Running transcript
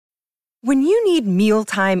When you need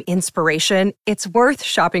mealtime inspiration, it's worth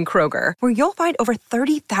shopping Kroger, where you'll find over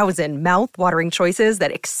 30,000 mouth-watering choices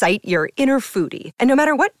that excite your inner foodie. And no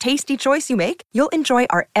matter what tasty choice you make, you'll enjoy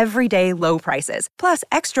our everyday low prices, plus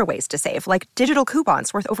extra ways to save, like digital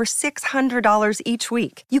coupons worth over $600 each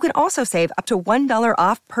week. You can also save up to $1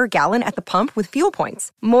 off per gallon at the pump with fuel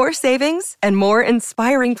points. More savings and more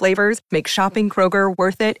inspiring flavors make shopping Kroger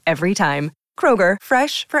worth it every time. Kroger,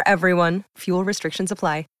 fresh for everyone. Fuel restrictions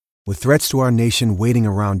apply. With threats to our nation waiting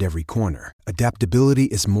around every corner, adaptability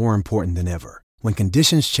is more important than ever. When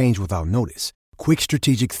conditions change without notice, quick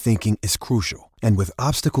strategic thinking is crucial. And with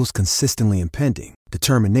obstacles consistently impending,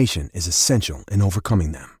 determination is essential in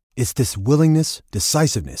overcoming them. It's this willingness,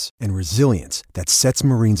 decisiveness, and resilience that sets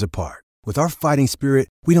Marines apart. With our fighting spirit,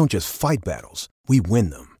 we don't just fight battles, we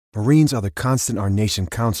win them. Marines are the constant our nation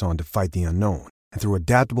counts on to fight the unknown. And through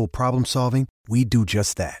adaptable problem solving, we do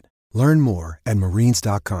just that. Learn more at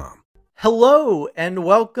marines.com. Hello and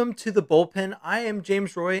welcome to the Bullpen. I am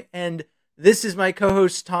James Roy and this is my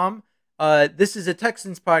co-host Tom. This is a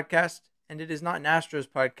Texans podcast and it is not an Astros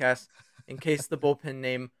podcast, in case the Bullpen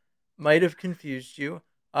name might have confused you.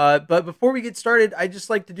 But before we get started, I'd just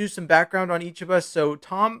like to do some background on each of us. So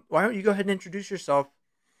Tom, why don't you go ahead and introduce yourself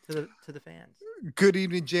to the fans? Good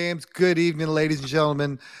evening, James. Good evening, ladies and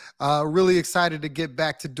gentlemen. Really excited to get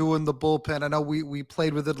back to doing the bullpen. I know we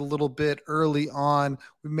played with it a little bit early on.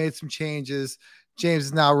 We made some changes. James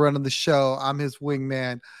is now running the show. I'm his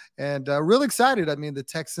wingman, and really excited. I mean, the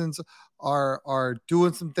Texans are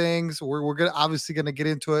doing some things. We're obviously gonna get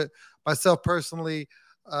into it. Myself personally,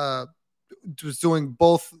 was doing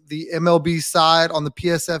both the MLB side on the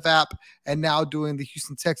PSF app, and now doing the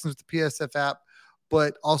Houston Texans with the PSF app.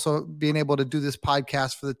 But also being able to do this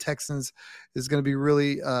podcast for the Texans is going to be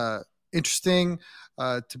really interesting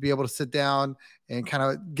to be able to sit down and kind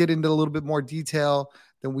of get into a little bit more detail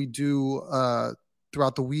than we do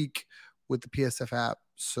throughout the week with the PSF app.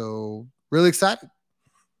 So really excited.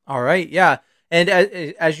 All right. Yeah. And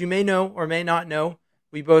as you may know or may not know,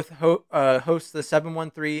 we both host the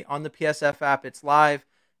 713 on the PSF app. It's live.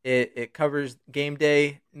 It covers game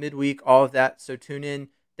day, midweek, all of that. So tune in.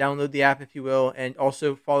 Download the app if you will, and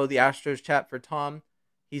also follow the Astros chat for Tom.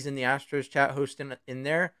 He's in the Astros chat hosting in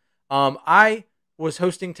there. I was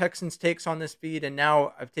hosting Texans Takes on this feed, and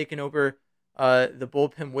now I've taken over the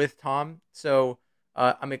bullpen with Tom. So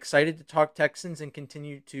I'm excited to talk Texans and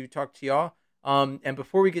continue to talk to y'all. And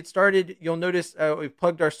before we get started, you'll notice we've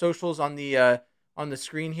plugged our socials on the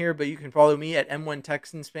screen here, but you can follow me at M1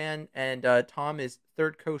 Texans Fan, and Tom is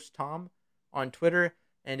Third Coast Tom on Twitter.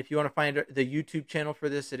 And if you want to find the YouTube channel for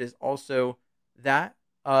this, it is also that.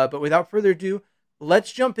 But without further ado,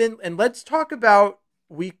 let's jump in and let's talk about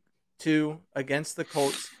week 2 against the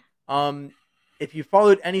Colts. If you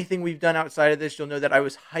followed anything we've done outside of this, you'll know that I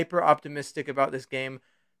was hyper optimistic about this game.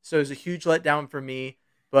 So it was a huge letdown for me.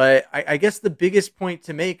 But I guess the biggest point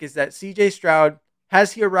to make is that CJ Stroud,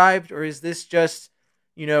 has he arrived, or is this just,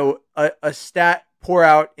 a stat pour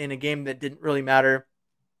out in a game that didn't really matter?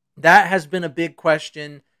 That has been a big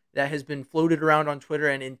question that has been floated around on Twitter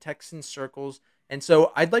and in Texans circles. And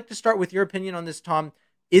so I'd like to start with your opinion on this, Tom.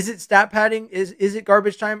 Is it stat padding? Is it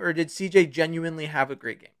garbage time? Or did CJ genuinely have a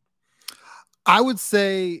great game? I would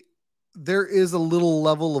say there is a little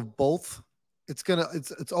level of both. It's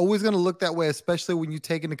always going to look that way, especially when you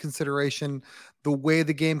take into consideration the way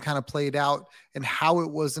the game kind of played out and how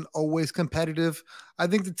it wasn't always competitive. I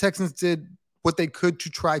think the Texans did what they could to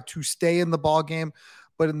try to stay in the ball game.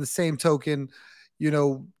 But in the same token,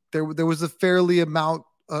 there was a fairly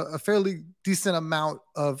decent amount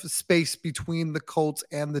of space between the Colts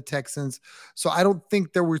and the Texans. So I don't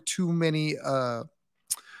think there were too many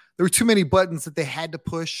buttons that they had to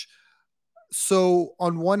push. So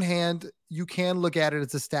on one hand, you can look at it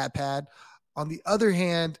as a stat pad. On the other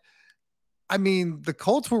hand, I mean, the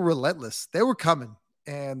Colts were relentless. They were coming.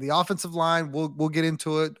 And the offensive line, we'll get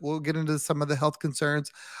into it. We'll get into some of the health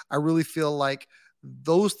concerns. I really feel like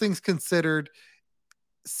those things considered,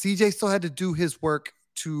 CJ still had to do his work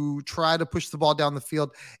to try to push the ball down the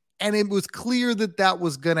field. And it was clear that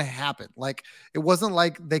was going to happen. Like, it wasn't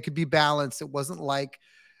like they could be balanced. It wasn't like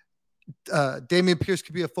Damian Pierce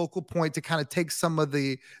could be a focal point to kind of take some of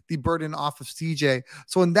the burden off of CJ.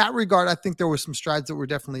 So in that regard, I think there were some strides that were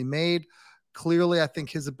definitely made. Clearly, I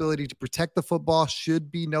think his ability to protect the football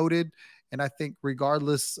should be noted. And I think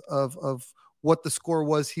regardless of what the score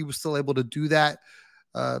was, he was still able to do that.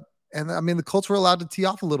 And I mean, the Colts were allowed to tee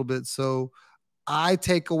off a little bit. So I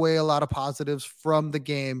take away a lot of positives from the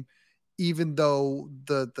game, even though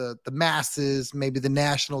the masses, maybe the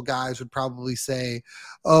national guys would probably say,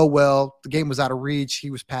 oh, well, the game was out of reach.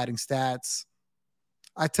 He was padding stats.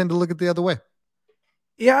 I tend to look at the other way.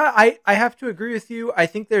 Yeah, I have to agree with you. I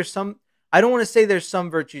think there's some. I don't want to say there's some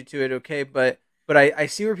virtue to it, okay, but I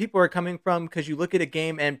see where people are coming from because you look at a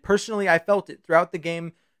game, and personally, I felt it throughout the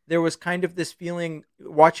game. There was kind of this feeling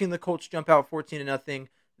watching the Colts jump out 14-0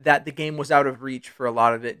 that the game was out of reach for a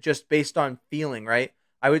lot of it, just based on feeling. Right,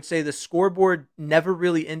 I would say the scoreboard never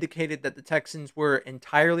really indicated that the Texans were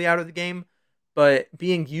entirely out of the game, but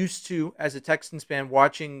being used to as a Texans fan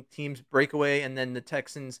watching teams break away and then the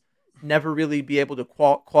Texans never really be able to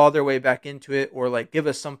claw their way back into it or like give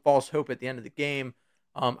us some false hope at the end of the game.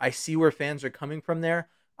 I see where fans are coming from there.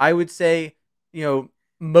 I would say,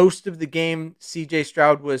 most of the game, CJ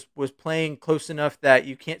Stroud was playing close enough that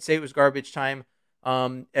you can't say it was garbage time.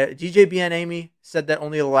 DJ Bianemi said that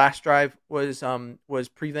only the last drive was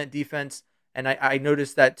prevent defense, and I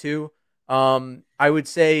noticed that too. I would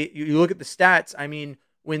say you look at the stats. I mean,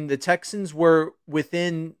 when the Texans were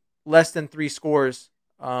within less than 3 scores,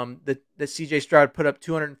 the CJ Stroud put up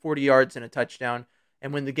 240 yards and a touchdown.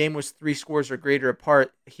 And when the game was 3 scores or greater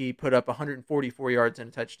apart, he put up 144 yards and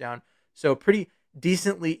a touchdown. So pretty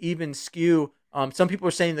decently even skew. Some people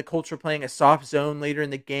are saying the Colts were playing a soft zone later in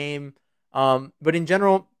the game. But in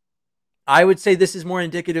general, I would say this is more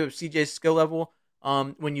indicative of CJ's skill level.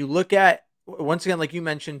 When you look at, once again, like you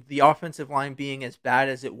mentioned, the offensive line being as bad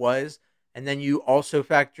as it was, and then you also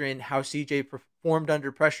factor in how CJ performed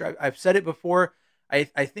under pressure. I've said it before. I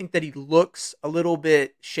think that he looks a little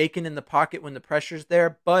bit shaken in the pocket when the pressure's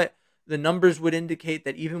there, but the numbers would indicate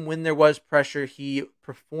that even when there was pressure, he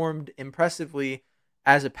performed impressively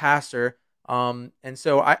as a passer. And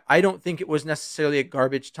so I don't think it was necessarily a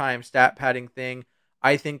garbage time stat padding thing.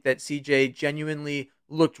 I think that CJ genuinely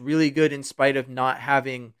looked really good in spite of not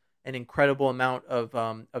having an incredible amount of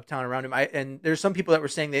talent around him. And there's some people that were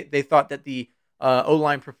saying they thought that the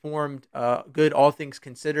O-line performed good, all things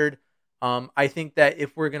considered. I think that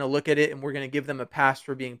if we're going to look at it and we're going to give them a pass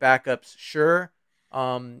for being backups, sure.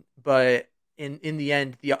 But in the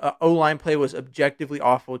end, the O-line play was objectively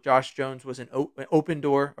awful. Josh Jones was an open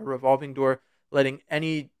door, a revolving door, letting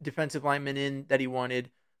any defensive lineman in that he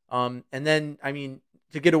wanted. And then, I mean,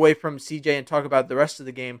 to get away from CJ and talk about the rest of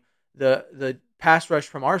the game, the pass rush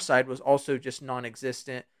from our side was also just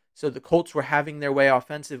non-existent. So the Colts were having their way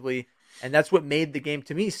offensively, and that's what made the game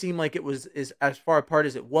to me seem like it was as far apart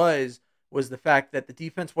as it was the fact that the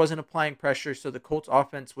defense wasn't applying pressure. So the Colts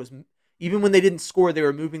offense was, even when they didn't score, they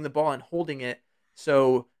were moving the ball and holding it.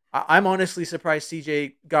 So I'm honestly surprised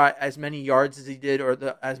CJ got as many yards as he did,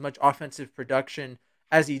 or as much offensive production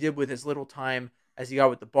as he did with as little time as he got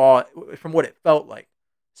with the ball, from what it felt like.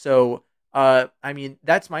 So, I mean,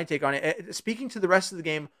 that's my take on it. Speaking to the rest of the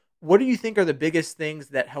game, what do you think are the biggest things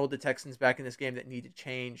that held the Texans back in this game that need to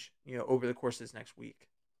change, over the course of this next week?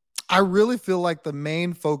 I really feel like the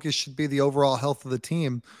main focus should be the overall health of the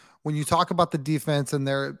team. When you talk about the defense and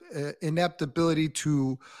their inept ability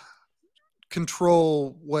to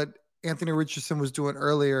control what Anthony Richardson was doing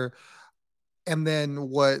earlier, and then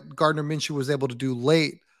what Gardner Minshew was able to do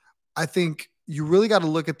late, I think you really got to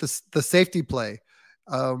look at the safety play.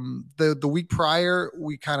 The week prior,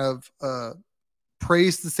 we kind of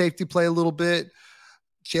praised the safety play a little bit.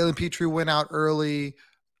 Jalen Petrie went out early.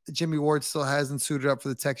 Jimmy Ward still hasn't suited up for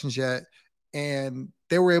the Texans yet. And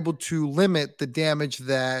they were able to limit the damage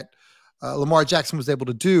that Lamar Jackson was able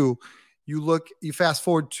to do. You fast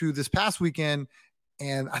forward to this past weekend,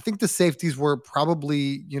 and I think the safeties were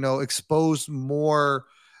probably, exposed more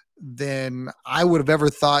than I would have ever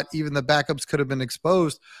thought. Even the backups could have been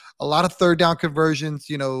exposed. A lot of third down conversions,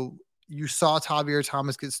 you saw Javier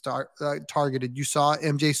Thomas get targeted. You saw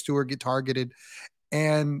MJ Stewart get targeted.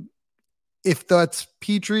 And if that's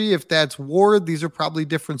Petrie, if that's Ward, these are probably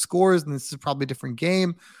different scores, and this is probably a different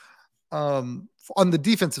game on the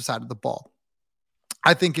defensive side of the ball.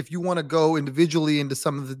 I think if you want to go individually into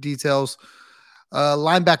some of the details,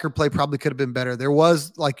 linebacker play probably could have been better. There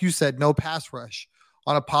was, like you said, no pass rush.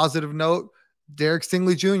 On a positive note, Derek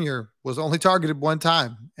Stingley Jr. was only targeted one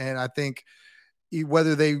time. And I think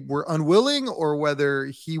whether they were unwilling or whether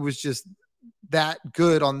he was just that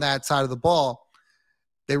good on that side of the ball,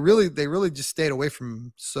 they really just stayed away from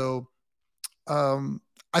him. So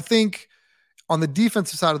I think on the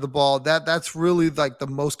defensive side of the ball, that's really like the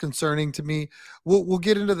most concerning to me. We'll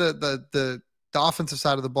get into the offensive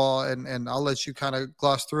side of the ball, and I'll let you kind of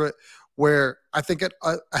gloss through it, where I think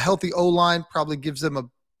a healthy O-line probably gives them a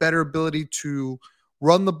better ability to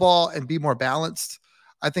run the ball and be more balanced.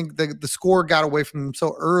 I think the score got away from them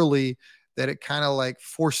so early that it kind of like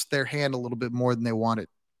forced their hand a little bit more than they wanted.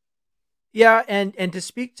 Yeah, and to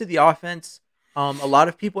speak to the offense, a lot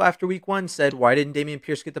of people after week 1 said, why didn't Dameon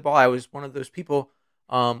Pierce get the ball? I was one of those people.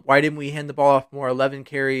 Why didn't we hand the ball off more? 11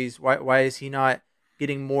 carries. Why is he not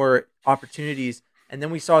getting more opportunities? And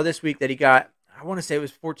then we saw this week that he got, I want to say it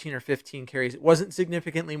was 14 or 15 carries. It wasn't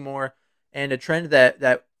significantly more. And a trend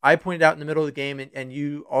that I pointed out in the middle of the game, and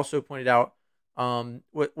you also pointed out,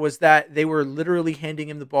 was that they were literally handing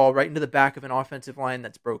him the ball right into the back of an offensive line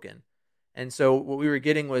that's broken. And so what we were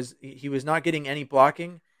getting was he was not getting any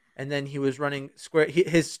blocking, and then he was running square.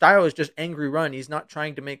 His style is just angry run. He's not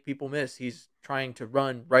trying to make people miss. He's trying to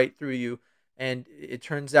run right through you. And it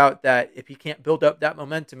turns out that if he can't build up that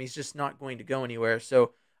momentum, he's just not going to go anywhere.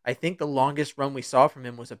 So I think the longest run we saw from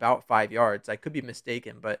him was about 5 yards. I could be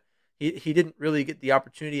mistaken, but he didn't really get the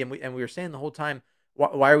opportunity. And we were saying the whole time,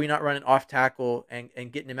 why are we not running off tackle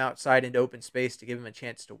and getting him outside into open space to give him a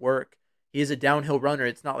chance to work? He is a downhill runner.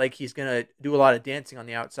 It's not like he's going to do a lot of dancing on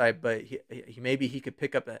the outside, but maybe he could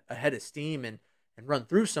pick up a head of steam and run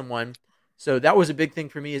through someone. So that was a big thing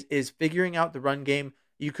for me is figuring out the run game.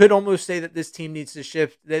 You could almost say that this team needs to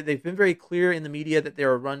shift. They've been very clear in the media that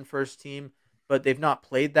they're a run-first team, but they've not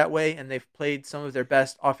played that way, and they've played some of their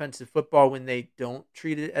best offensive football when they don't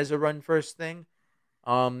treat it as a run-first thing.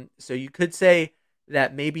 So you could say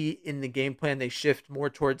that maybe in the game plan they shift more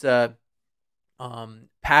towards a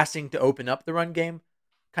passing to open up the run game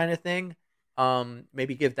kind of thing.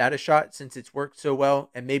 Maybe give that a shot since it's worked so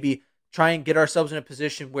well, and maybe try and get ourselves in a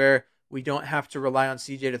position where we don't have to rely on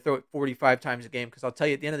CJ to throw it 45 times a game. Because I'll tell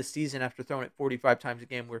you, at the end of the season, after throwing it 45 times a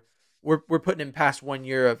game, we're putting him past 1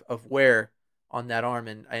 year of wear on that arm,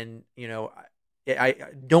 and you know, I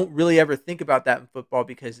don't really ever think about that in football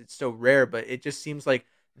because it's so rare, but it just seems like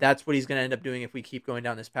that's what he's going to end up doing if we keep going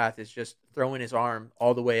down this path, is just throwing his arm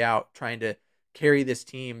all the way out, trying to carry this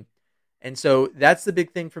team. And so that's the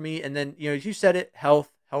big thing for me. And then, you know, as you said it, health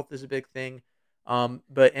is a big thing.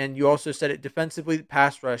 And you also said it defensively, the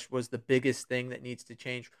pass rush was the biggest thing that needs to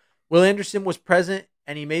change. Will Anderson was present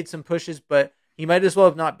and he made some pushes, but he might as well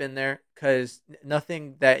have not been there because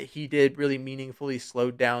nothing that he did really meaningfully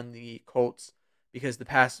slowed down the Colts because the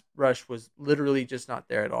pass rush was literally just not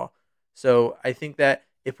there at all. So I think that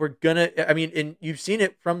if we're and you've seen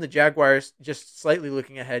it from the Jaguars, just slightly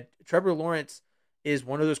looking ahead, Trevor Lawrence is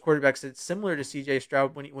one of those quarterbacks that's similar to CJ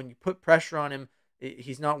Stroud. When you put pressure on him,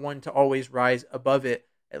 he's not one to always rise above it,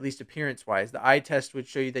 at least appearance-wise. The eye test would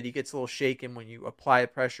show you that he gets a little shaken when you apply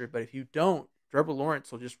pressure, but if you don't, Trevor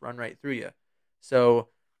Lawrence will just run right through you. So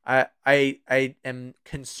I am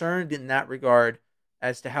concerned in that regard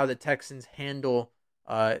as to how the Texans handle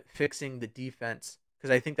fixing the defense,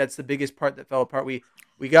 because I think that's the biggest part that fell apart.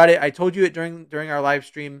 We got it. I told you it during our live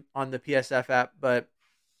stream on the PSF app, but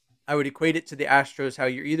I would equate it to the Astros, how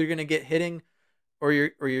you're either going to get hitting or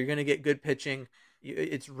you're going to get good pitching.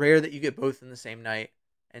 It's rare that you get both in the same night.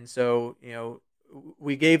 And so, you know,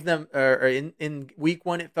 we gave them in week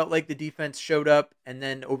one, it felt like the defense showed up and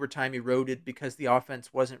then over time eroded because the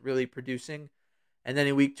offense wasn't really producing. And then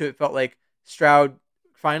in week two, it felt like Stroud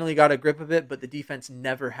finally got a grip of it, but the defense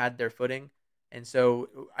never had their footing. And so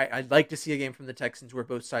I'd like to see a game from the Texans where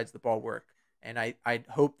both sides of the ball work. And I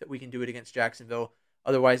hope that we can do it against Jacksonville.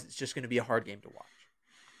 Otherwise, it's just going to be a hard game to watch.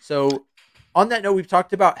 So on that note, we've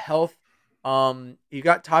talked about health. You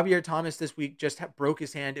got Tavierre Thomas this week, just broke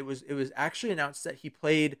his hand. It was actually announced that he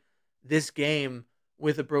played this game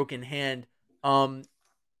with a broken hand. The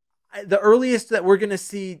earliest that we're going to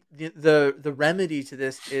see the remedy to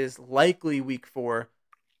this is likely week 4.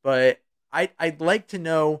 But I'd like to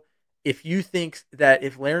know if you think that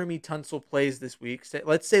if Laramie Tunsil plays this week,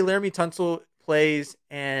 let's say Laramie Tunsil plays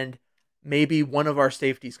and maybe one of our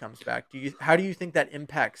safeties comes back. How do you think that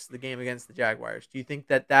impacts the game against the Jaguars? Do you think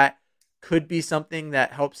that could be something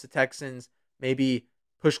that helps the Texans maybe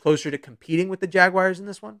push closer to competing with the Jaguars in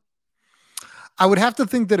this one? I would have to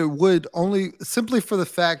think that it would, only simply for the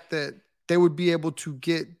fact that they would be able to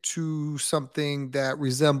get to something that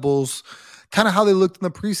resembles kind of how they looked in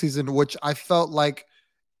the preseason, which I felt like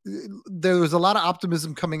there was a lot of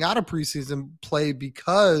optimism coming out of preseason play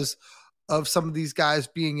because of some of these guys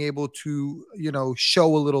being able to, you know,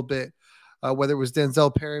 show a little bit, whether it was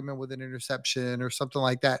Denzel Perryman with an interception or something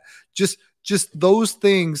like that. Just those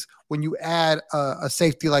things, when you add a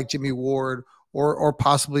safety like Jimmy Ward or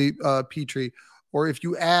possibly Petrie, or if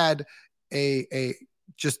you add a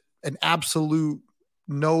just an absolute,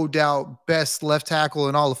 no doubt, best left tackle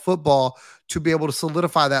in all of football to be able to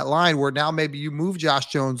solidify that line, where now maybe you move Josh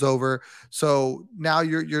Jones over. So now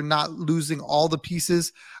you're not losing all the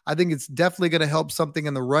pieces. I think it's definitely going to help something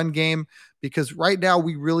in the run game, because right now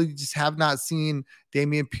we really just have not seen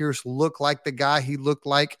Dameon Pierce look like the guy he looked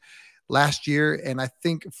like last year. And I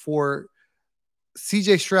think for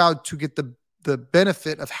CJ Stroud to get the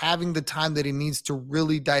benefit of having the time that he needs to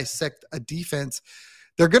really dissect a defense,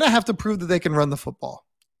 they're going to have to prove that they can run the football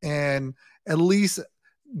and at least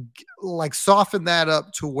like soften that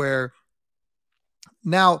up to where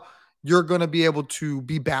now you're going to be able to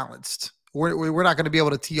be balanced. We're not going to be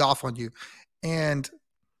able to tee off on you. And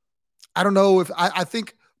I don't know if I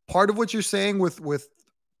think part of what you're saying with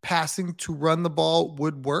passing to run the ball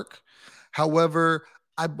would work. However,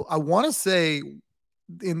 I want to say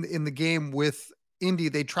in the game with Indy,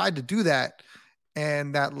 they tried to do that,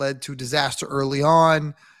 and that led to disaster early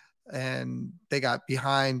on, and they got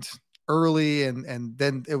behind early, and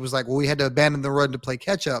then it was like, well, we had to abandon the run to play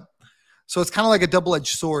catch up. So it's kind of like a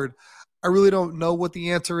double-edged sword. I really don't know what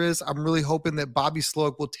the answer is. I'm really hoping that Bobby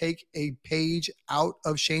Sloak will take a page out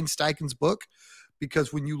of Shane Steichen's book,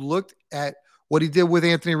 because when you looked at what he did with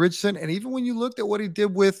Anthony Richardson, and even when you looked at what he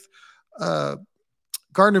did with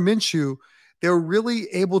Gardner Minshew, they were really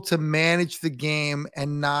able to manage the game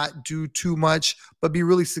and not do too much, but be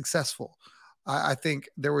really successful. I think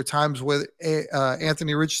there were times where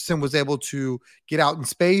Anthony Richardson was able to get out in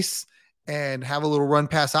space and have a little run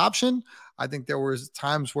pass option. I think there was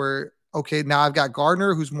times where, okay, now I've got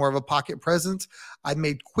Gardner, who's more of a pocket presence. I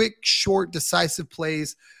made quick, short, decisive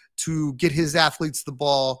plays to get his athletes the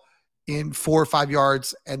ball in 4 or 5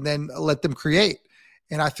 yards and then let them create.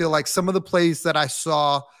 And I feel like some of the plays that I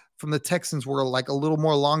saw from the Texans were like a little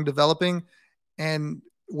more long developing. And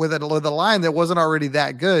with a line that wasn't already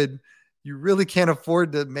that good, you really can't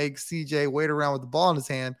afford to make CJ wait around with the ball in his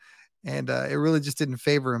hand. And it really just didn't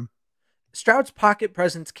favor him. Stroud's pocket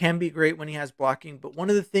presence can be great when he has blocking, but one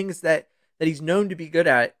of the things that he's known to be good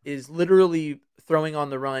at is literally throwing on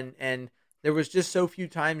the run. And there was just so few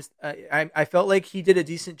times I felt like he did a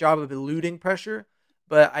decent job of eluding pressure,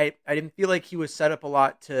 but I didn't feel like he was set up a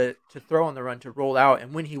lot to throw on the run, to roll out.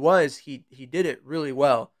 And when he was, he did it really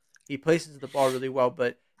well. He places the ball really well.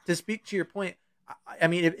 But to speak to your point, I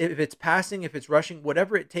mean, if it's passing, if it's rushing,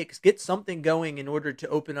 whatever it takes, get something going in order to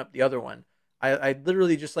open up the other one. I'd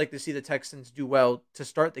literally just like to see the Texans do well to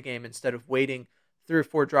start the game instead of waiting 3 or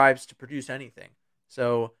 4 drives to produce anything.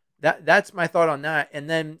 So that's my thought on that. And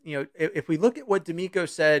then, if we look at what D'Amico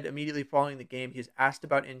said immediately following the game, he was asked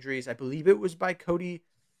about injuries. I believe it was by Cody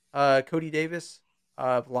Davis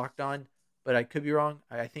of Locked On, but I could be wrong.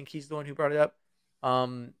 I think he's the one who brought it up.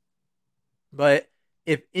 But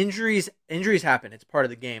if injuries happen, it's part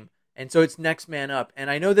of the game. And so it's next man up.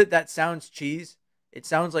 And I know that sounds cheese. It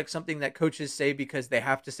sounds like something that coaches say because they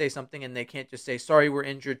have to say something and they can't just say, sorry, we're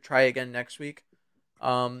injured, try again next week.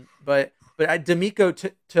 But D'Amico,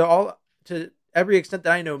 to every extent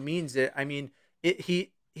that I know, means it. I mean, he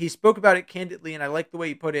spoke about it candidly, and I like the way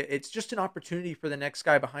he put it. It's just an opportunity for the next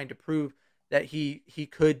guy behind to prove that he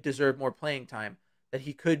could deserve more playing time, that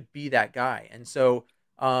he could be that guy. And so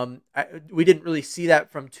we didn't really see that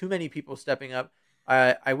from too many people stepping up.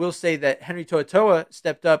 I will say that Henry To'oTo'o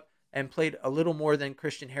stepped up and played a little more than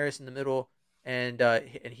Christian Harris in the middle, and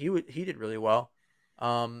he did really well.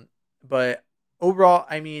 But overall,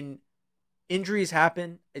 I mean, injuries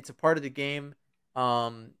happen. It's a part of the game.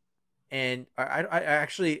 And I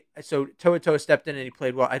actually, so To'oTo'o stepped in and he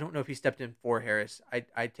played well. I don't know if he stepped in for Harris.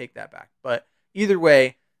 I take that back. But either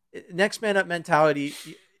way, next man up mentality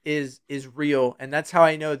is real, and that's how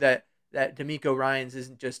I know that D'Amico Ryans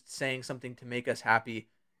isn't just saying something to make us happy.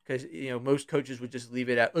 Because most coaches would just leave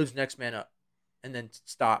it at, it's next man up, and then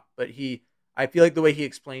stop. But I feel like the way he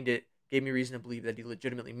explained it gave me reason to believe that he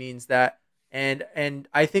legitimately means that. And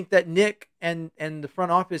I think that Nick and the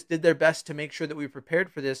front office did their best to make sure that we were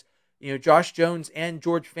prepared for this. Josh Jones and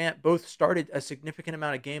George Fant both started a significant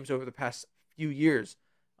amount of games over the past few years.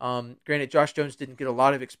 Granted, Josh Jones didn't get a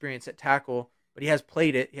lot of experience at tackle, but he has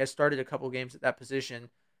played it. He has started a couple games at that position.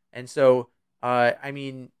 And so, I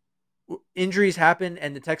mean, injuries happen,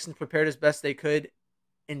 and the Texans prepared as best they could.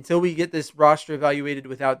 Until we get this roster evaluated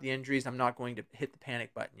without the injuries, I'm not going to hit the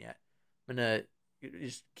panic button yet. I'm going to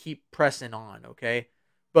just keep pressing on, okay?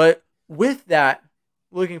 But with that,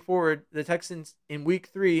 looking forward, the Texans in week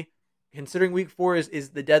 3, considering week 4 is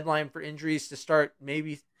the deadline for injuries to start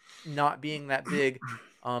maybe not being that big,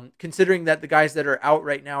 considering that the guys that are out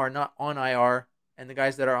right now are not on IR, and the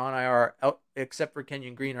guys that are on IR, except for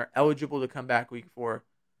Kenyon Green, are eligible to come back week 4.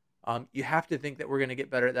 You have to think that we're going to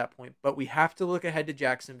get better at that point, but we have to look ahead to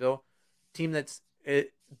Jacksonville, team that's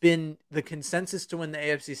been the consensus to win the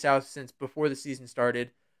AFC South since before the season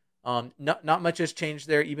started. Not much has changed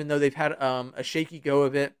there, even though they've had a shaky go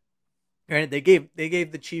of it. Granted, they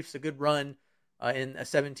gave the Chiefs a good run in a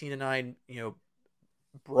 17-9,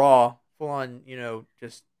 brawl, full on,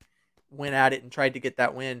 just went at it and tried to get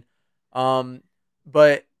that win.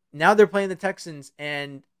 But now they're playing the Texans,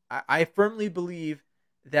 and I firmly believe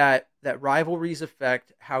that rivalries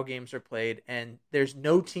affect how games are played, and there's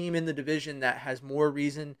no team in the division that has more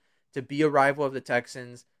reason to be a rival of the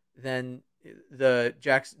Texans than the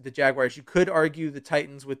Jaguars. You could argue the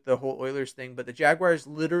Titans with the whole Oilers thing, but the Jaguars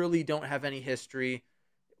literally don't have any history,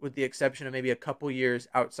 with the exception of maybe a couple years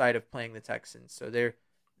outside of playing the Texans. So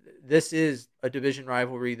this is a division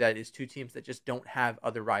rivalry that is two teams that just don't have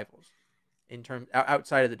other rivals in terms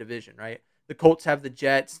outside of the division, right? The Colts have the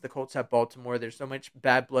Jets, the Colts have Baltimore. There's so much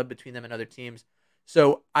bad blood between them and other teams.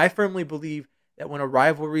 So I firmly believe that when a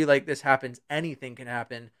rivalry like this happens, anything can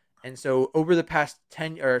happen. And so over the past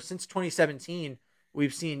 10 or since 2017,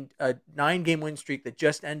 we've seen a 9-game win streak that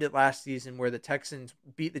just ended last season where the Texans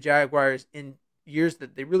beat the Jaguars in years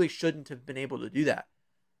that they really shouldn't have been able to do that.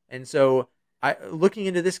 And so looking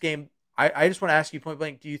into this game, I just want to ask you point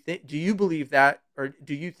blank, do you believe that, or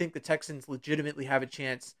do you think the Texans legitimately have a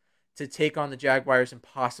chance to take on the Jaguars and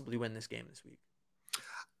possibly win this game this week?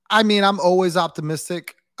 I mean, I'm always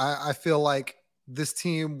optimistic. I feel like this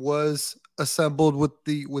team was assembled with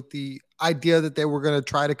the idea that they were going to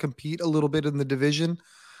try to compete a little bit in the division.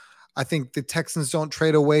 I think the Texans don't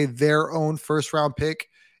trade away their own first round pick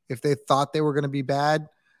if they thought they were going to be bad.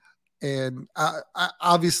 And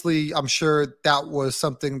obviously, I'm sure that was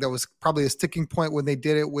something that was probably a sticking point when they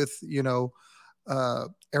did it with,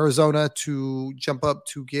 Arizona to jump up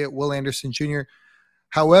to get Will Anderson Jr.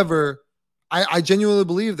 However, I genuinely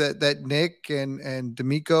believe that Nick and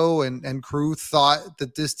D'Amico and crew thought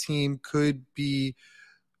that this team could be,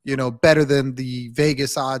 better than the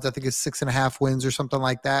Vegas odds. I think it's 6.5 wins or something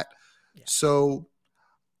like that. Yeah. So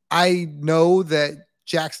I know that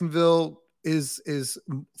Jacksonville is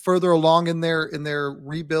further along in their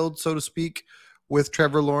rebuild, so to speak, with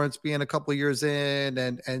Trevor Lawrence being a couple of years in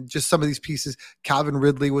and just some of these pieces. Calvin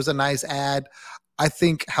Ridley was a nice add. I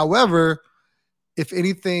think, however, if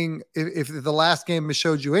anything, if the last game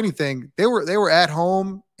showed you anything, they were at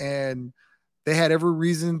home and they had every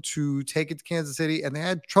reason to take it to Kansas City, and they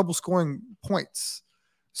had trouble scoring points.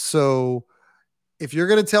 So if you're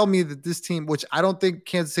going to tell me that this team, which I don't think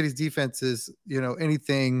Kansas City's defense is,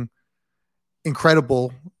 anything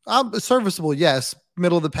incredible, serviceable, yes,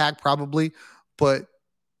 middle of the pack probably, but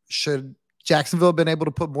should Jacksonville have been able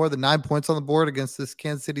to put more than 9 points on the board against this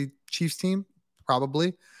Kansas City Chiefs team?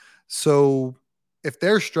 Probably. So if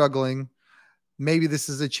they're struggling, maybe this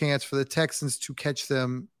is a chance for the Texans to catch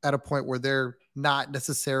them at a point where they're not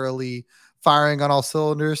necessarily firing on all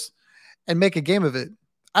cylinders and make a game of it.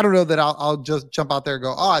 I don't know that I'll just jump out there and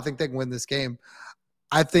go, I think they can win this game.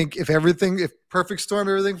 I think if perfect storm,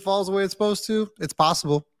 everything falls the way it's supposed to, it's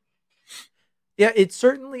possible. Yeah, it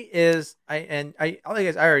certainly is. I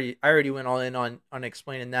already went all in on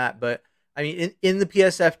explaining that, but I mean, in the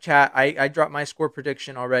PSF chat, I dropped my score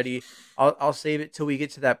prediction already. I'll save it till we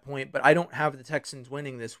get to that point, but I don't have the Texans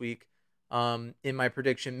winning this week in my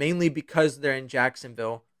prediction, mainly because they're in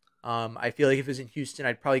Jacksonville. I feel like if it was in Houston,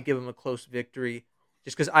 I'd probably give them a close victory,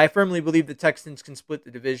 just because I firmly believe the Texans can split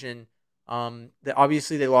the division. That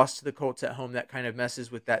obviously they lost to the Colts at home. That kind of messes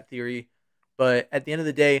with that theory. But at the end of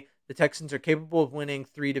the day, the Texans are capable of winning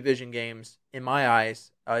 3 division games in my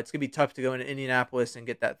eyes. It's going to be tough to go into Indianapolis and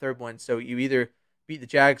get that third one. So you either beat the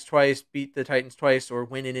Jags twice, beat the Titans twice, or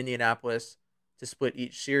win in Indianapolis to split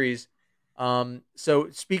each series. So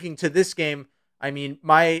speaking to this game, I mean,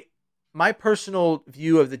 my personal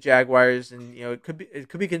view of the Jaguars, and it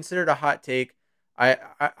could be considered a hot take.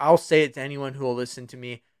 I'll say it to anyone who will listen to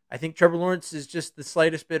me. I think Trevor Lawrence is just the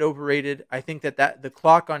slightest bit overrated. I think that the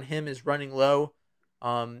clock on him is running low,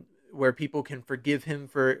 where people can forgive him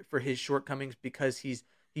for his shortcomings because he's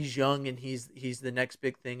young and he's the next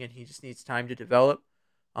big thing and he just needs time to develop.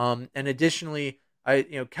 And additionally,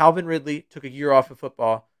 Calvin Ridley took a year off of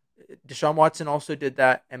football. Deshaun Watson also did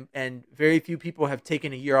that, and very few people have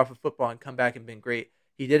taken a year off of football and come back and been great.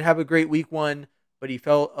 He did have a great week 1, but he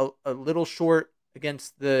fell a little short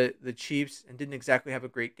against the Chiefs and didn't exactly have a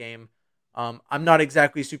great game. I'm not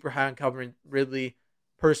exactly super high on Calvin Ridley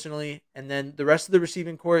personally. And then the rest of the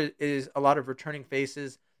receiving core is a lot of returning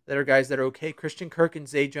faces that are guys that are okay. Christian Kirk and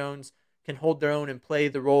Zay Jones can hold their own and play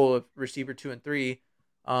the role of receiver 2 and 3,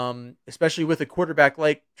 especially with a quarterback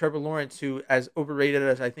like Trevor Lawrence, who, as overrated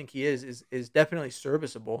as I think he is definitely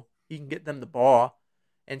serviceable. He can get them the ball.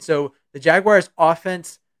 And so the Jaguars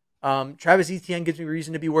offense, Travis Etienne gives me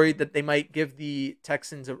reason to be worried that they might give the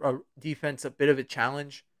Texans a defense a bit of a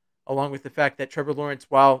challenge, along with the fact that Trevor Lawrence,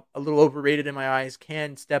 while a little overrated in my eyes,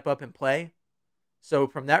 can step up and play. So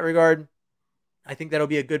from that regard, I think that'll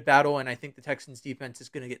be a good battle, and I think the Texans defense is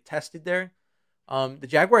going to get tested there. The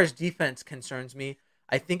Jaguars defense concerns me.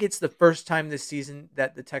 I think it's the first time this season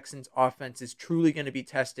that the Texans offense is truly going to be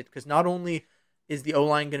tested, because not only is the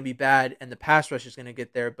O-line going to be bad and the pass rush is going to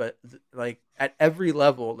get there, but like at every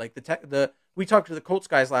level, like we talked to the Colts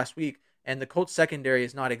guys last week, and the Colts secondary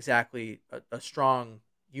is not exactly a strong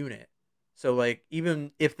unit. So like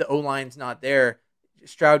even if the O-line's not there,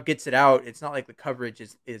 Stroud gets it out. It's not like the coverage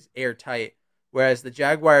is airtight. Whereas the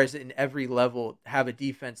Jaguars in every level have a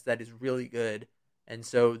defense that is really good. And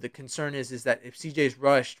so the concern is that if CJ's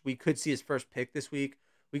rushed, we could see his first pick this week.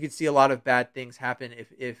 We could see a lot of bad things happen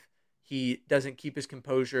if he doesn't keep his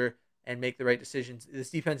composure and make the right decisions. This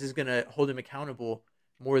defense is going to hold him accountable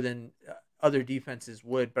more than other defenses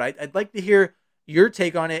would. But I'd like to hear your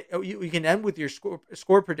take on it. You can end with your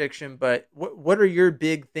score prediction, but what are your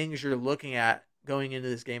big things you're looking at going into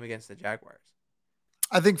this game against the Jaguars?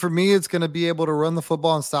 I think for me, it's going to be able to run the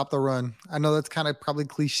football and stop the run. I know that's kind of probably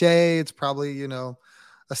cliche. It's probably, a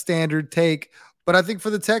standard take, but I think for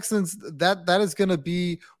the Texans, that is going to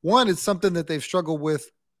be one. It's something that they've struggled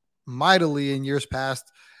with mightily in years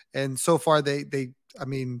past. And so far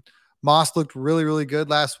Moss looked really, really good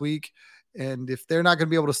last week. And if they're not going to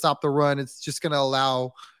be able to stop the run, it's just going to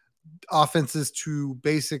allow offenses to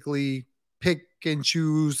basically pick and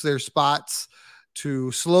choose their spots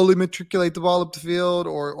to slowly matriculate the ball up the field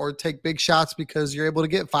or take big shots because you're able to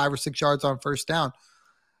get 5 or 6 yards on first down.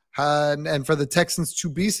 And for the Texans to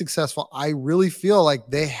be successful, I really feel like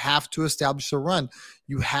they have to establish a run.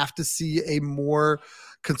 You have to see a more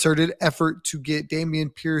concerted effort to get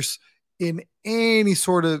Dameon Pierce in any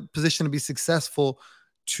sort of position to be successful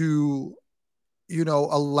to,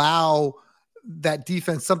 allow that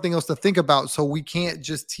defense something else to think about. So we can't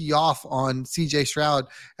just tee off on CJ Stroud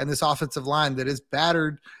and this offensive line that is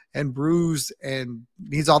battered and bruised and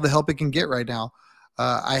needs all the help it can get right now.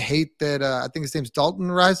 I hate that. I think his name's Dalton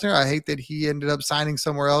Reisner. I hate that he ended up signing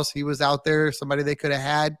somewhere else. He was out there, somebody they could have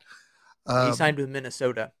had. He signed with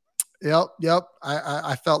Minnesota. Yep.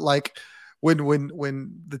 I felt like when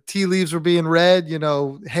the tea leaves were being read,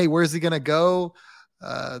 hey, where's he going to go?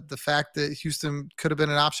 The fact that Houston could have been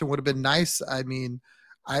an option would have been nice. I mean,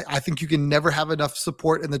 I think you can never have enough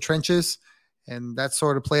support in the trenches, and that's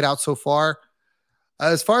sort of played out so far.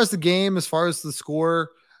 As far as the game, as far as the score,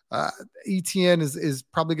 ETN is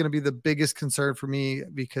probably going to be the biggest concern for me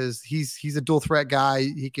because he's a dual threat guy.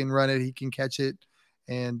 He can run it, he can catch it,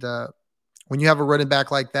 and when you have a running back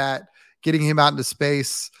like that, getting him out into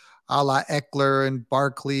space, a la Eckler and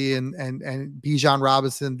Barkley and Bijan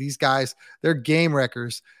Robinson, these guys, they're game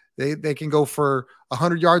wreckers. They can go for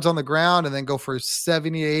 100 yards on the ground and then go for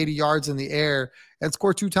 70 to 80 yards in the air and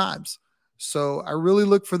score 2 times. So I really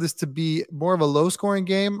look for this to be more of a low-scoring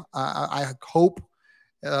game. I hope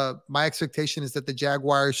my expectation is that the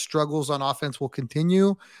Jaguars' struggles on offense will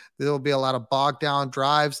continue. There will be a lot of bogged-down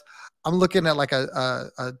drives. I'm looking at like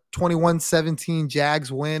a 21-17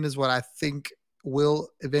 Jags win is what I think will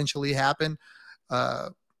eventually happen.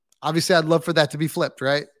 Obviously, I'd love for that to be flipped,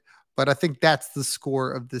 right? But I think that's the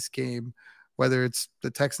score of this game, whether it's the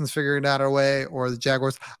Texans figuring out a way or the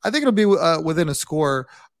Jaguars. I think it'll be within a score.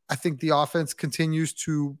 I think the offense continues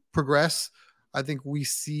to progress. I think we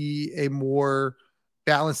see a more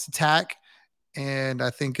balanced attack, and I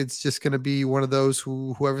think it's just going to be one of those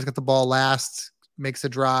whoever's got the ball last makes a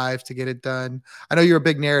drive to get it done. I know you're a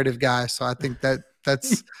big narrative guy, so I think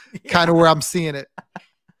that's kind of where I'm seeing it.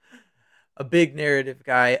 A big narrative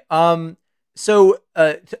guy. So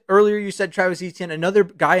earlier you said Travis Etienne, another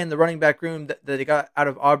guy in the running back room that they got out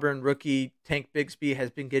of Auburn, rookie Tank Bigsby,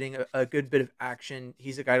 has been getting a good bit of action.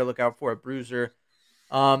 He's a guy to look out for, a bruiser.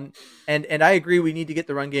 And I agree, we need to get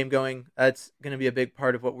the run game going. That's going to be a big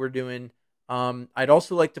part of what we're doing. I'd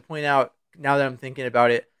also like to point out, now that I'm thinking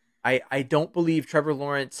about it, I don't believe Trevor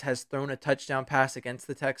Lawrence has thrown a touchdown pass against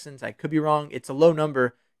the Texans. I could be wrong. It's a low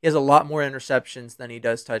number. He has a lot more interceptions than he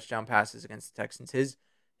does touchdown passes against the Texans.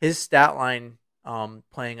 His stat line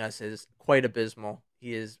playing us is quite abysmal.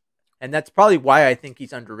 He is, and that's probably why I think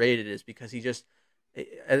he's underrated, is because he just,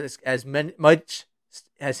 much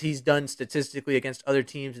as he's done statistically against other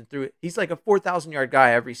teams and through it, he's like a 4,000-yard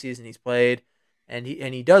guy every season he's played, and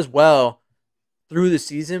he does well through the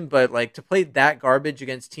season, but like to play that garbage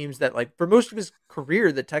against teams that, like, for most of his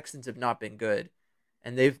career, the Texans have not been good,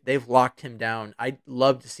 and they've locked him down. I'd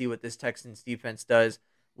love to see what this Texans defense does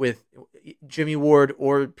with Jimmy Ward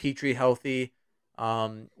or Petrie healthy.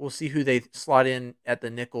 We'll see who they slot in at the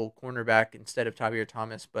nickel cornerback instead of Tavierre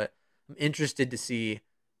Thomas, but I'm interested to see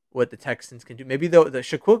what the Texans can do. Maybe the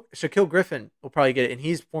Shaquille Griffin will probably get it, and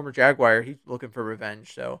he's former Jaguar. He's looking for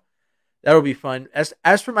revenge, so that'll be fun.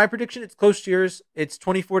 As for my prediction, it's close to yours. It's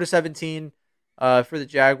 24-17 for the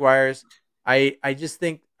Jaguars. I just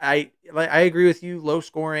think I agree with you. Low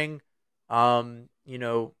scoring.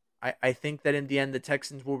 I think that in the end the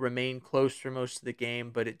Texans will remain close for most of the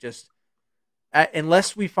game, but it just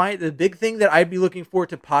unless we find the big thing that I'd be looking for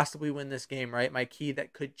to possibly win this game, right? My key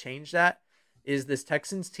that could change that is this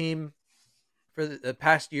Texans team for the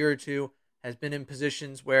past year or two has been in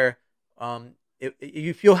positions where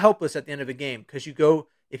you feel helpless at the end of a game because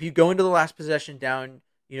if you go into the last possession down,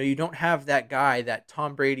 you don't have that guy, that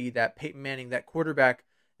Tom Brady, that Peyton Manning, that quarterback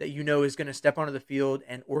that is going to step onto the field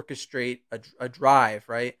and orchestrate a drive,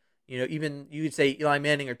 right? Even you could say Eli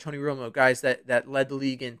Manning or Tony Romo, guys that led the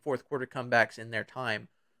league in fourth quarter comebacks in their time.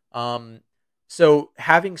 So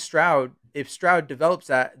having Stroud, if Stroud develops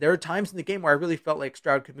that, there are times in the game where I really felt like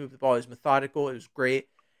Stroud could move the ball. It was methodical. It was great.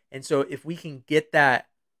 And so if we can get that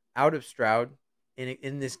out of Stroud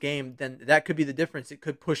in this game, then that could be the difference. It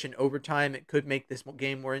could push in overtime. It could make this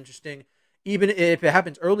game more interesting. Even if it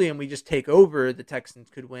happens early and we just take over, the Texans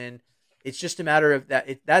could win. It's just a matter of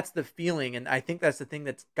that. That's the feeling. And I think that's the thing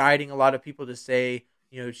that's guiding a lot of people to say,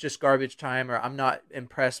 it's just garbage time or I'm not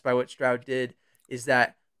impressed by what Stroud did, is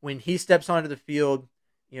that when he steps onto the field,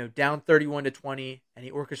 down 31-20, and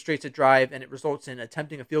he orchestrates a drive and it results in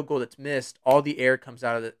attempting a field goal that's missed, all the air comes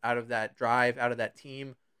out of that drive, out of that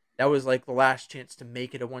team. That was like the last chance to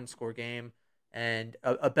make it a one-score game. And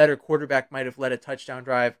a better quarterback might have led a touchdown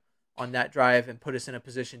drive on that drive and put us in a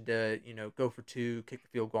position to, go for two, kick the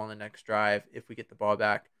field goal on the next drive if we get the ball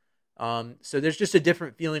back. So there's just a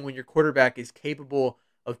different feeling when your quarterback is capable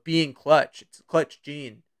of being clutch. It's a clutch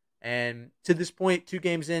gene. And to this point, 2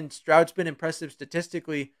 games in, Stroud's been impressive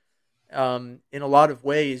statistically in a lot of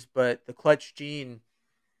ways, but the clutch gene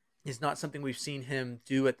is not something we've seen him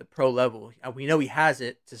do at the pro level. We know he has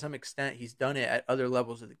it to some extent. He's done it at other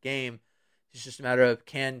levels of the game. It's just a matter of,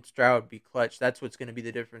 can Stroud be clutch? That's what's going to be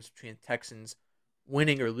the difference between Texans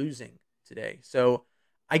winning or losing today. So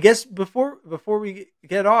I guess before we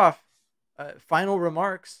get off, final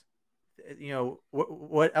remarks,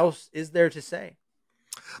 what else is there to say?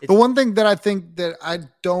 The one thing that I think that I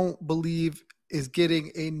don't believe is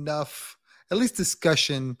getting enough, at least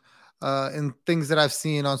discussion, and things that I've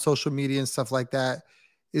seen on social media and stuff like that,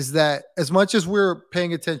 is that as much as we're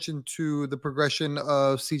paying attention to the progression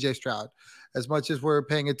of CJ Stroud, as much as we're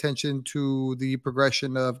paying attention to the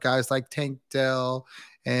progression of guys like Tank Dell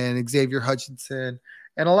and Xavier Hutchinson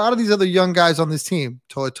and a lot of these other young guys on this team,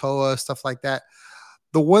 Toa, stuff like that,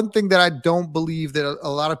 the one thing that I don't believe that a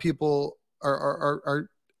lot of people are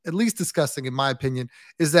at least discussing, in my opinion,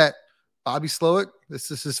 is that Bobby Slowick, this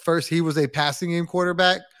is his first, he was a passing game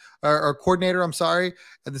quarterback or coordinator, I'm sorry.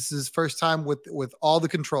 And this is his first time with all the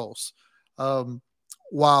controls.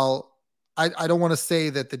 While I don't want to say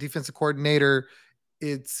that the defensive coordinator,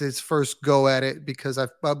 it's his first go at it, because I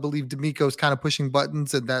believe D'Amico's kind of pushing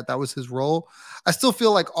buttons and that was his role. I still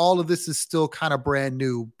feel like all of this is still kind of brand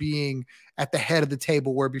new, being at the head of the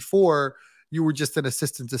table, where before you were just an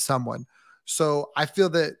assistant to someone. So I feel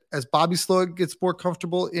that as Bobby Slowick gets more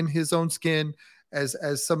comfortable in his own skin, as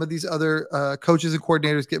some of these other coaches and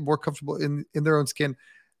coordinators get more comfortable in their own skin,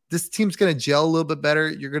 this team's going to gel a little bit better.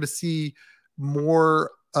 You're going to see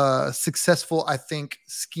more successful, I think,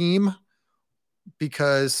 scheme,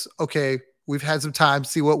 because, okay, we've had some time,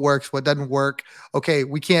 see what works, what doesn't work. Okay,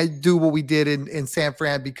 we can't do what we did in San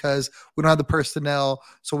Fran because we don't have the personnel,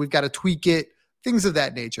 so we've got to tweak it, things of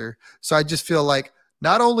that nature. So I just feel like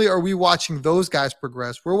not only are we watching those guys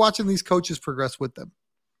progress, we're watching these coaches progress with them.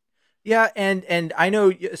 Yeah, and I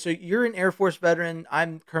know, so you're an Air Force veteran.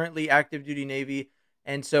 I'm currently active duty Navy.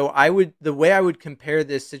 And so the way I would compare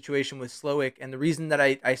this situation with Slowick, and the reason that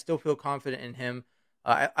I still feel confident in him,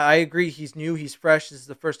 I agree he's new, he's fresh, this is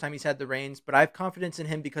the first time he's had the reins, but I have confidence in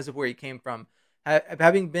him because of where he came from.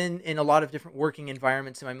 Having been in a lot of different working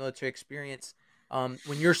environments in my military experience,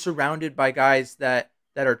 when you're surrounded by guys that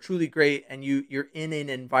are truly great, and you're in an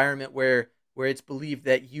environment where it's believed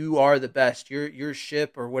that you are the best, your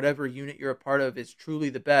ship or whatever unit you're a part of is truly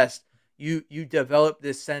the best, you develop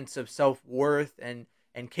this sense of self-worth and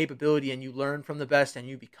capability, and you learn from the best and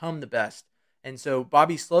you become the best. And so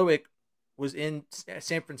Bobby Slowick was in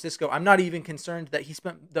San Francisco. I'm not even concerned that he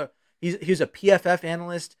was a PFF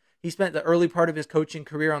analyst. He spent the early part of his coaching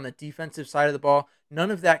career on the defensive side of the ball.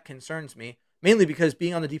 None of that concerns me, mainly because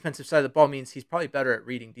being on the defensive side of the ball means he's probably better at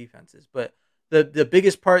reading defenses. But the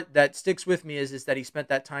biggest part that sticks with me is that he spent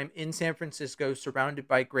that time in San Francisco surrounded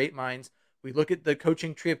by great minds. We look at the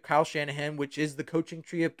coaching tree of Kyle Shanahan, which is the coaching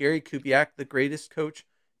tree of Gary Kubiak, the greatest coach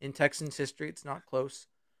in Texans history. It's not close.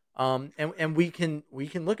 And we can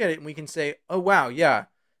look at it and we can say, oh wow, yeah,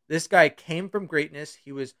 this guy came from greatness.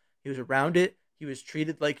 He was around it. He was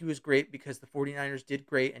treated like he was great because the 49ers did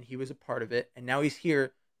great and he was a part of it. And now he's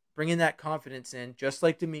here bringing that confidence in, just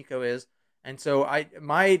like D'Amico is. And so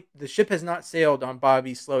the ship has not sailed on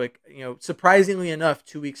Bobby Slowick. Surprisingly enough,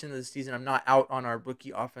 2 weeks into the season, I'm not out on our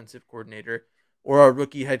rookie offensive coordinator or our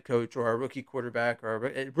rookie head coach or our rookie quarterback or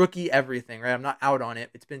our rookie everything, right? I'm not out on it.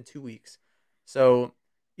 It's been 2 weeks. So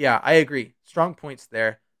yeah, I agree. Strong points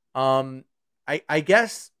there. I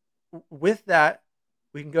guess with that,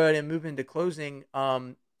 we can go ahead and move into closing.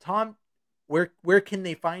 Tom, where can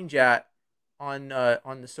they find you at on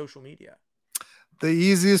the social media? The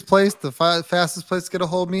easiest place, the fastest place to get a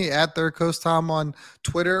hold of me at Third Coast Tom on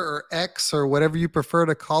Twitter or X or whatever you prefer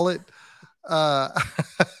to call it. Uh,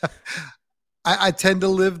 I tend to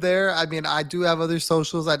live there. I mean, I do have other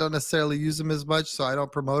socials. I don't necessarily use them as much, so I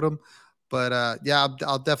don't promote them. But yeah,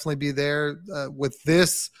 I'll definitely be there with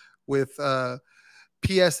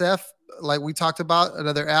PSF, like we talked about,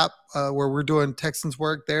 another app where we're doing Texans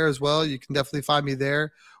work there as well. You can definitely find me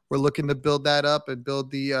there. We're looking to build that up and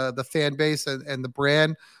build the fan base and the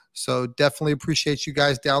brand. So definitely appreciate you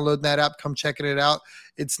guys downloading that app. Come checking it out.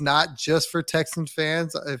 It's not just for Texans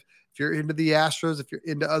fans. If you're into the Astros, if you're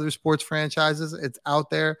into other sports franchises, it's out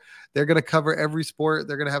there. They're going to cover every sport.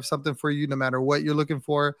 They're going to have something for you no matter what you're looking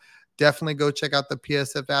for. Definitely go check out the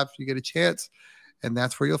PSF app if you get a chance. And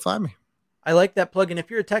that's where you'll find me. I like that plug. And if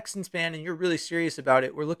you're a Texans fan and you're really serious about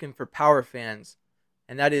it, we're looking for power fans.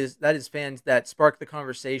 And that is fans that spark the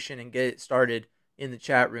conversation and get it started in the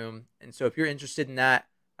chat room. And so if you're interested in that,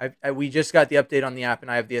 we just got the update on the app, and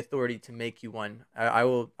I have the authority to make you one.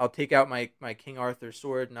 I'll take out my King Arthur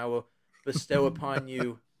sword, and I will bestow upon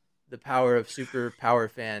you the power of super power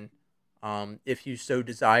fan, if you so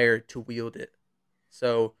desire to wield it.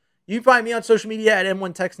 So you can find me on social media at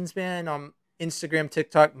M1 Texans fan on Instagram,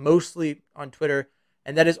 TikTok, mostly on Twitter,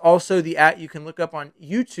 and that is also the @ you can look up on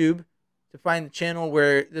YouTube to find the channel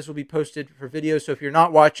where this will be posted for video. So if you're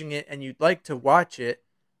not watching it and you'd like to watch it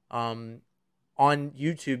on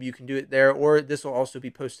YouTube, you can do it there, or this will also be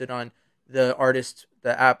posted on the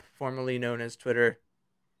app formerly known as Twitter,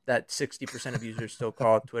 that 60% of users still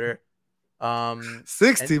call it Twitter.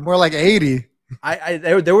 60, more like 80.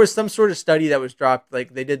 There was some sort of study that was dropped,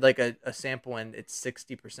 like they did like a sample, and it's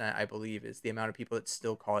 60%, I believe, is the amount of people that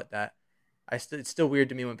still call it that. It's still weird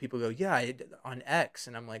to me when people go, yeah, on X,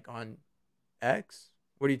 and I'm like, on X?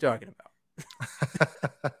 What are you talking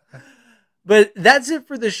about? But that's it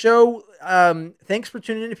for the show. Thanks for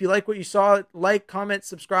tuning in. If you like what you saw, like, comment,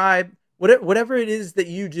 subscribe, whatever it is that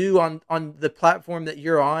you do on the platform that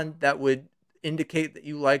you're on that would indicate that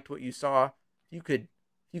you liked what you saw. You could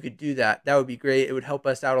do that. That would be great. It would help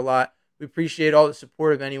us out a lot. We appreciate all the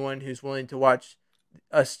support of anyone who's willing to watch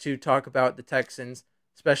us to talk about the Texans,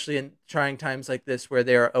 especially in trying times like this where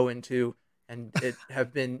they are 0-2, and it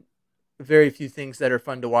have been very few things that are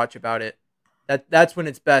fun to watch about it. That's when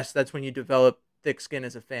it's best. That's when you develop thick skin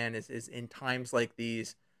as a fan, is in times like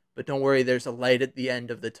these. But don't worry, there's a light at the end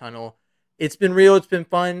of the tunnel. It's been real. It's been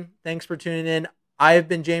fun. Thanks for tuning in. I have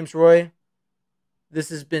been James Roy. This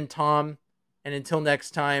has been Tom. And until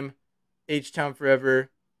next time, H-Town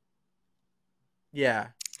forever. Yeah.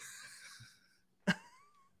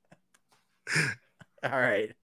 All right.